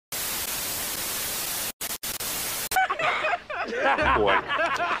Boy,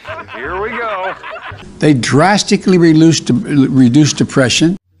 here we go. They drastically reduced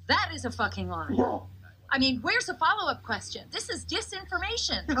depression. That is a fucking lie. I mean, where's the follow-up question? This is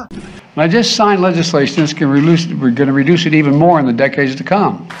disinformation. I just signed legislation that's going to reduce it even more in the decades to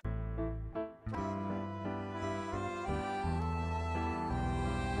come.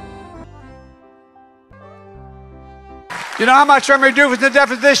 You know how much I'm reducing the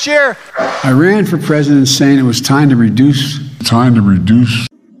deficit this year? I ran for president saying it was time to reduce.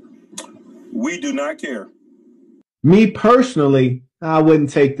 We do not care. Me personally, I wouldn't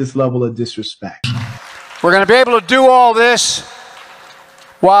take this level of disrespect. We're going to be able to do all this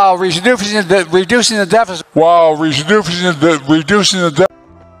while reducing the deficit. It's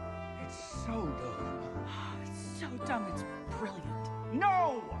so dumb. It's so dumb, it's brilliant.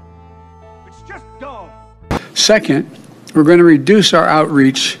 No! It's just dumb. Second, we're going to reduce our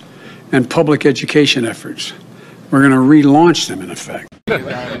outreach and public education efforts. We're going to relaunch them, in effect.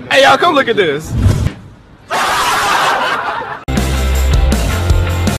 Hey, y'all, come look at this.